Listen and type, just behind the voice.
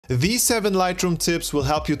These 7 Lightroom tips will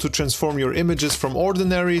help you to transform your images from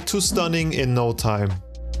ordinary to stunning in no time.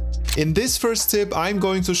 In this first tip, I'm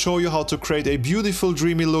going to show you how to create a beautiful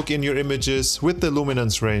dreamy look in your images with the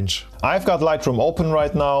luminance range. I've got Lightroom open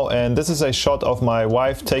right now, and this is a shot of my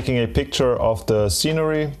wife taking a picture of the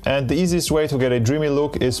scenery. And the easiest way to get a dreamy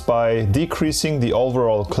look is by decreasing the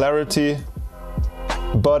overall clarity.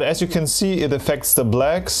 But as you can see, it affects the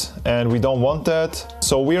blacks and we don't want that.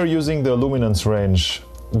 So we are using the luminance range.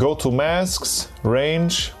 Go to masks,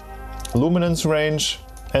 range, luminance range,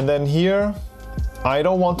 and then here I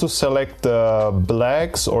don't want to select the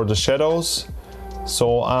blacks or the shadows,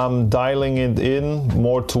 so I'm dialing it in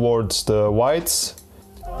more towards the whites.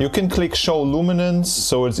 You can click show luminance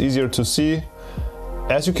so it's easier to see.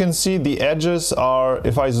 As you can see, the edges are,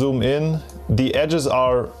 if I zoom in, the edges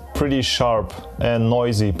are pretty sharp and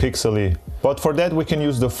noisy, pixely. But for that we can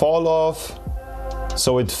use the fall off,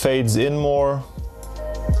 so it fades in more.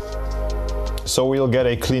 So we'll get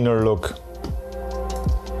a cleaner look.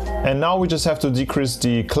 And now we just have to decrease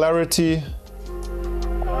the clarity.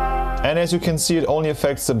 And as you can see, it only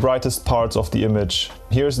affects the brightest parts of the image.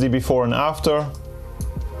 Here's the before and after.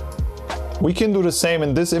 We can do the same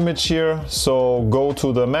in this image here. So go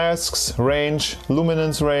to the masks, range,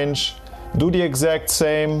 luminance range. Do the exact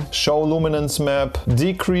same, show luminance map,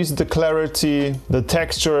 decrease the clarity, the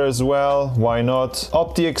texture as well, why not,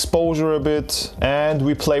 up the exposure a bit, and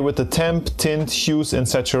we play with the temp, tint, hues and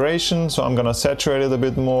saturation. So I'm gonna saturate it a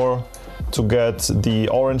bit more to get the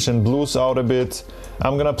orange and blues out a bit.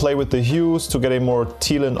 I'm gonna play with the hues to get a more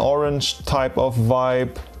teal and orange type of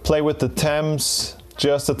vibe, play with the temps,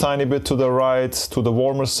 just a tiny bit to the right, to the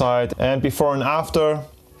warmer side, and before and after.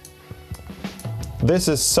 This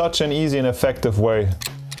is such an easy and effective way.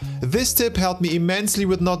 This tip helped me immensely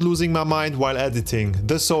with not losing my mind while editing,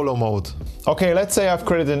 the solo mode. Okay, let's say I've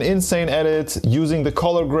created an insane edit using the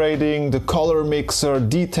color grading, the color mixer,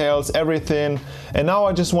 details, everything. And now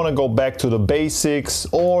I just want to go back to the basics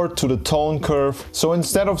or to the tone curve. So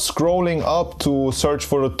instead of scrolling up to search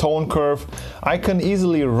for the tone curve, I can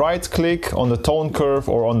easily right click on the tone curve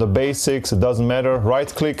or on the basics, it doesn't matter, right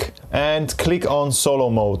click and click on solo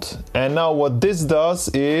mode. And now what this does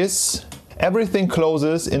is everything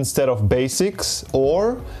closes instead of basics,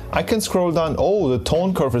 or I can scroll down, oh, the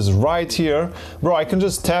tone curve is right here. Bro, I can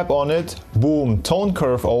just tap on it, boom, tone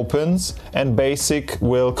curve opens and basic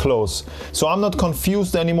will close. So I'm not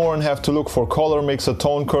confused anymore and have to look for color mix, a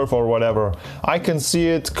tone curve or whatever. I can see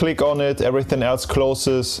it, click on it, everything else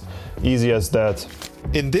closes, easy as that.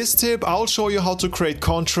 In this tip, I'll show you how to create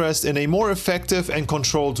contrast in a more effective and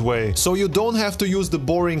controlled way, so you don't have to use the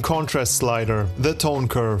boring contrast slider, the tone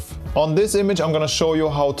curve. On this image, I'm gonna show you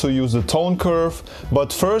how to use the tone curve,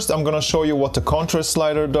 but first I'm gonna show you what the contrast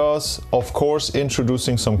slider does. Of course,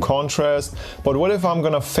 introducing some contrast, but what if I'm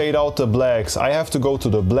gonna fade out the blacks? I have to go to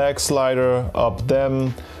the black slider, up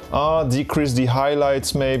them, decrease the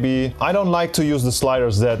highlights maybe. I don't like to use the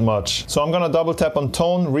sliders that much. So I'm gonna double tap on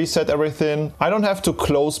tone, reset everything. I don't have to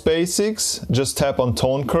close basics, just tap on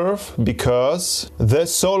tone curve because the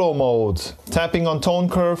solo mode. Tapping on tone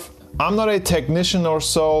curve. I'm not a technician or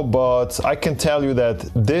so, but I can tell you that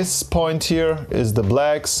this point here is the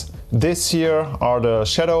blacks. This here are the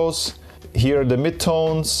shadows. Here the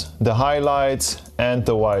midtones, the highlights and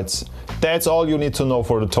the whites. That's all you need to know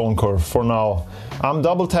for the tone curve for now. I'm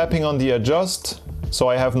double tapping on the adjust, so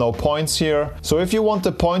I have no points here. So if you want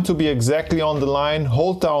the point to be exactly on the line,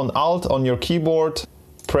 hold down Alt on your keyboard,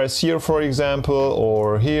 press here for example,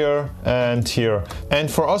 or here and here.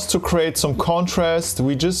 And for us to create some contrast,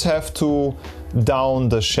 we just have to down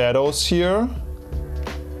the shadows here,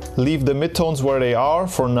 leave the midtones where they are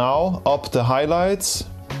for now, up the highlights.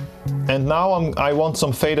 And now I want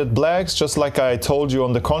some faded blacks, just like I told you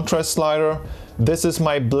on the contrast slider. This is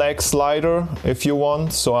my black slider if you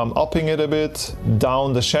want, so I'm upping it a bit,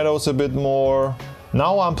 down the shadows a bit more.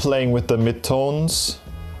 Now I'm playing with the midtones,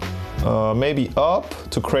 maybe up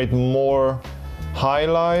to create more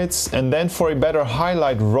highlights. And then for a better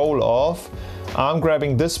highlight roll off, I'm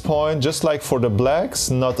grabbing this point just like for the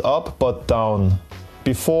blacks, not up but down.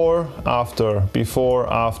 Before, after,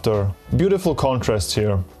 before, after. Beautiful contrast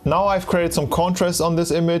here. Now I've created some contrast on this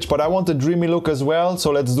image, but I want a dreamy look as well, so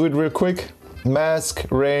let's do it real quick. Mask,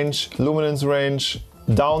 range, luminance range,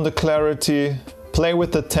 down the clarity, play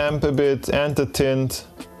with the temp a bit and the tint.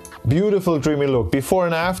 Beautiful dreamy look. Before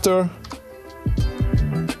and after.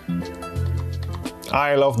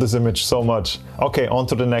 I love this image so much. Okay, on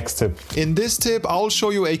to the next tip. In this tip, I'll show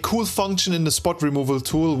you a cool function in the spot removal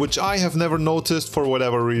tool, which I have never noticed for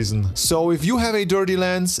whatever reason. So if you have a dirty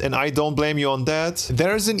lens, and I don't blame you on that,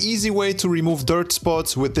 there's an easy way to remove dirt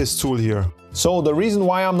spots with this tool here. So the reason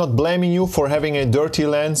why I'm not blaming you for having a dirty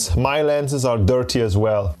lens, my lenses are dirty as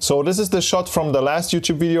well. So this is the shot from the last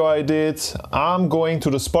YouTube video I did. I'm going to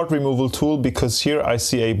the spot removal tool because here I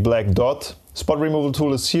see a black dot. Spot removal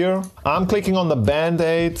tool is here. I'm clicking on the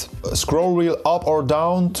band-aid, scroll wheel up or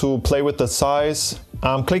down to play with the size.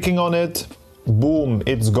 I'm clicking on it, boom,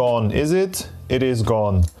 it's gone. Is it? It is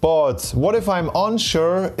gone. But what if I'm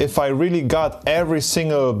unsure if I really got every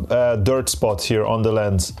single dirt spot here on the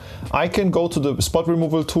lens? I can go to the spot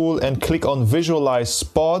removal tool and click on visualize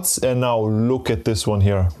spots, and now look at this one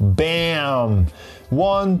here. Bam!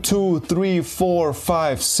 1, 2, 3, 4,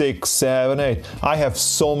 5, 6, 7, 8. I have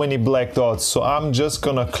so many black dots, so I'm just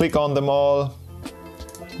gonna click on them all.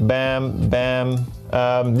 Bam, bam.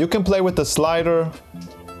 You can play with the slider,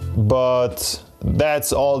 but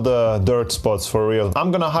that's all the dirt spots for real. I'm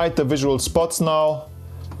gonna hide the visual spots now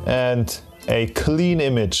and a clean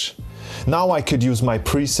image. Now I could use my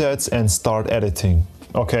presets and start editing.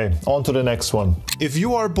 Okay, on to the next one. If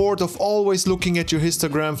you are bored of always looking at your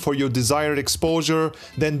histogram for your desired exposure,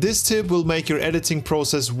 then this tip will make your editing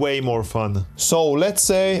process way more fun. So let's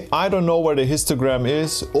say I don't know where the histogram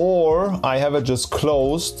is, or I have it just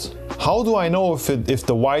closed. How do I know if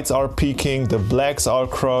the whites are peaking, the blacks are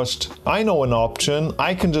crushed? I know an option.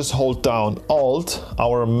 I can just hold down Alt,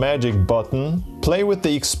 our magic button, play with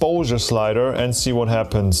the exposure slider and see what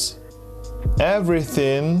happens.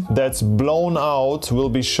 Everything that's blown out will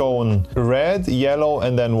be shown red, yellow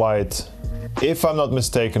and then white. If I'm not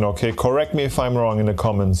mistaken, okay? Correct me if I'm wrong in the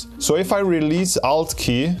comments. So if I release Alt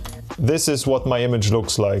key, this is what my image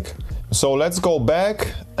looks like. So let's go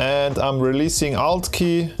back and I'm releasing Alt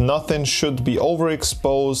key. Nothing should be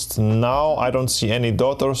overexposed. Now I don't see any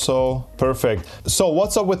dot or so. Perfect. So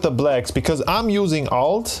what's up with the blacks? Because I'm using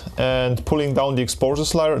Alt and pulling down the exposure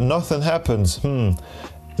slider, nothing happens.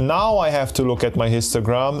 Now I have to look at my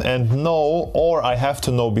histogram and know, or I have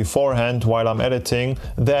to know beforehand while I'm editing,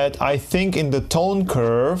 that I think in the tone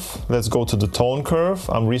curve, let's go to the tone curve,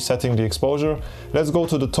 I'm resetting the exposure, let's go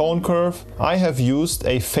to the tone curve, I have used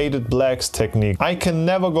a faded blacks technique. I can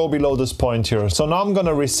never go below this point here. So now I'm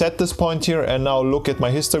gonna reset this point here and now look at my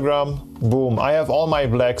histogram, boom, I have all my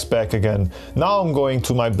blacks back again. Now I'm going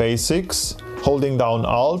to my basics, holding down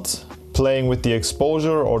Alt, playing with the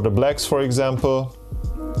exposure or the blacks for example.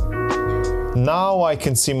 Now I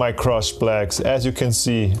can see my crushed blacks, as you can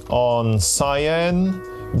see, on cyan,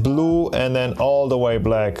 blue and then all the way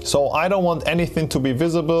black. So I don't want anything to be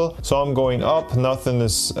visible, so I'm going up, nothing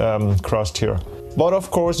is crushed here. But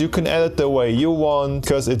of course you can edit the way you want,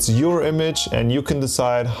 because it's your image and you can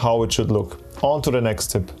decide how it should look. On to the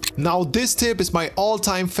next tip. Now this tip is my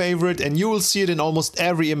all-time favorite and you will see it in almost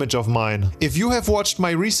every image of mine. If you have watched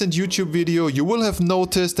my recent YouTube video, you will have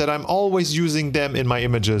noticed that I'm always using them in my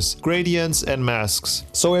images, gradients and masks.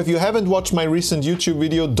 So if you haven't watched my recent YouTube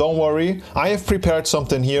video, don't worry, I have prepared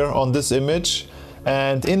something here on this image.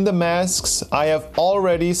 And in the masks, I have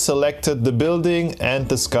already selected the building and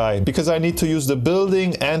the sky because I need to use the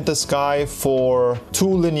building and the sky for 2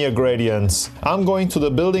 linear gradients. I'm going to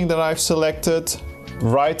the building that I've selected,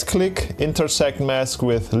 right click, intersect mask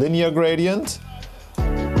with linear gradient.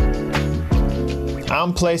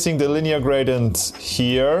 I'm placing the linear gradient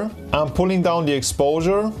here. I'm pulling down the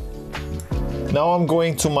exposure. Now I'm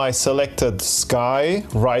going to my selected sky,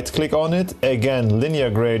 right click on it, again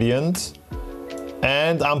linear gradient.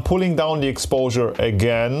 And I'm pulling down the exposure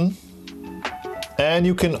again. And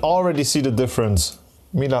you can already see the difference.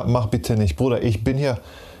 Mila, mach bitte nicht, Bruder, ich bin hier.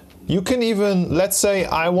 You can even, let's say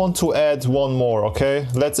I want to add one more, okay?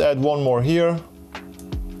 Let's add one more here.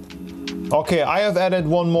 Okay, I have added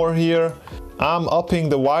one more here. I'm upping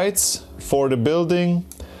the whites for the building.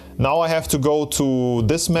 Now I have to go to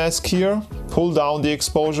this mask here, pull down the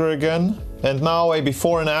exposure again. And now a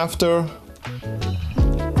before and after.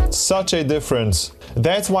 Such a difference.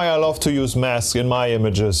 That's why I love to use masks in my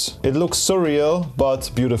images. It looks surreal, but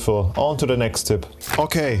beautiful. On to the next tip.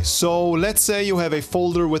 Okay, so let's say you have a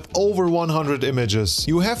folder with over 100 images.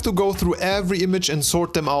 You have to go through every image and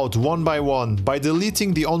sort them out one by one by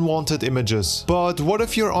deleting the unwanted images. But what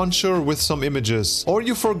if you're unsure with some images? Or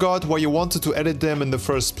you forgot why you wanted to edit them in the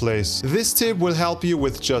first place? This tip will help you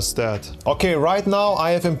with just that. Okay, right now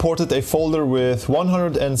I have imported a folder with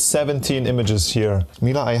 117 images here.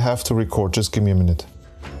 Mila, I have to record, just give me a minute.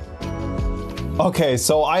 Okay,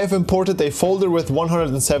 so I have imported a folder with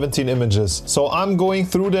 117 images. So I'm going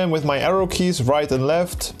through them with my arrow keys right and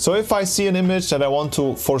left. So if I see an image that I want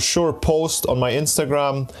to for sure post on my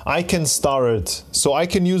Instagram, I can star it. So I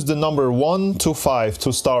can use the number 1 to 5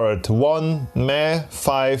 to star it. 1, meh,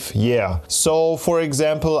 5, yeah. So for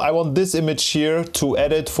example, I want this image here to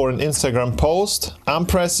edit for an Instagram post. I'm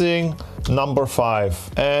pressing number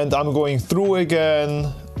 5 and I'm going through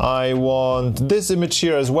again. I want this image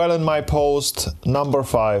here as well in my post, number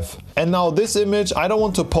 5. And now this image, I don't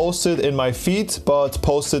want to post it in my feed, but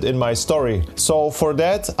post it in my story. So for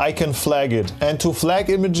that, I can flag it. And to flag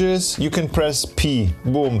images, you can press P,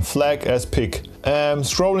 boom, flag as pick.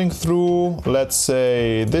 Scrolling through, let's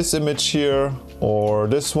say this image here or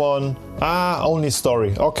this one. Only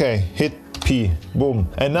story. Okay, hit P, boom.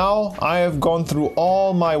 And now I have gone through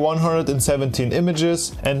all my 117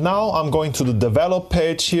 images, and now I'm going to the develop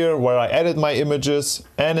page here where I edit my images,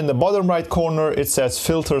 and in the bottom right corner it says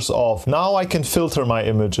filters off. Now I can filter my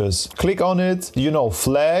images. Click on it, you know,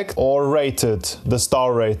 flag or rated, the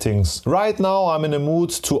star ratings. Right now I'm in a mood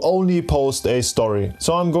to only post a story.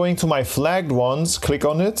 So I'm going to my flagged ones, click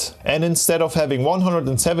on it, and instead of having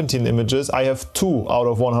 117 images, I have 2 out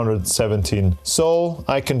of 117. So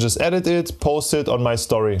I can just edit it, post it on my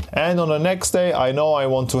story. And on the next day, I know I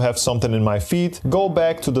want to have something in my feed. Go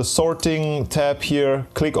back to the sorting tab here,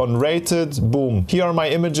 click on rated, boom. Here are my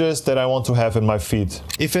images that I want to have in my feed.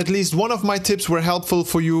 If at least one of my tips were helpful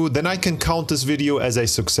for you, then I can count this video as a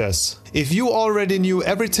success. If you already knew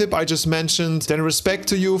every tip I just mentioned, then respect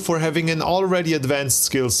to you for having an already advanced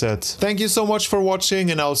skill set. Thank you so much for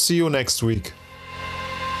watching, and I'll see you next week.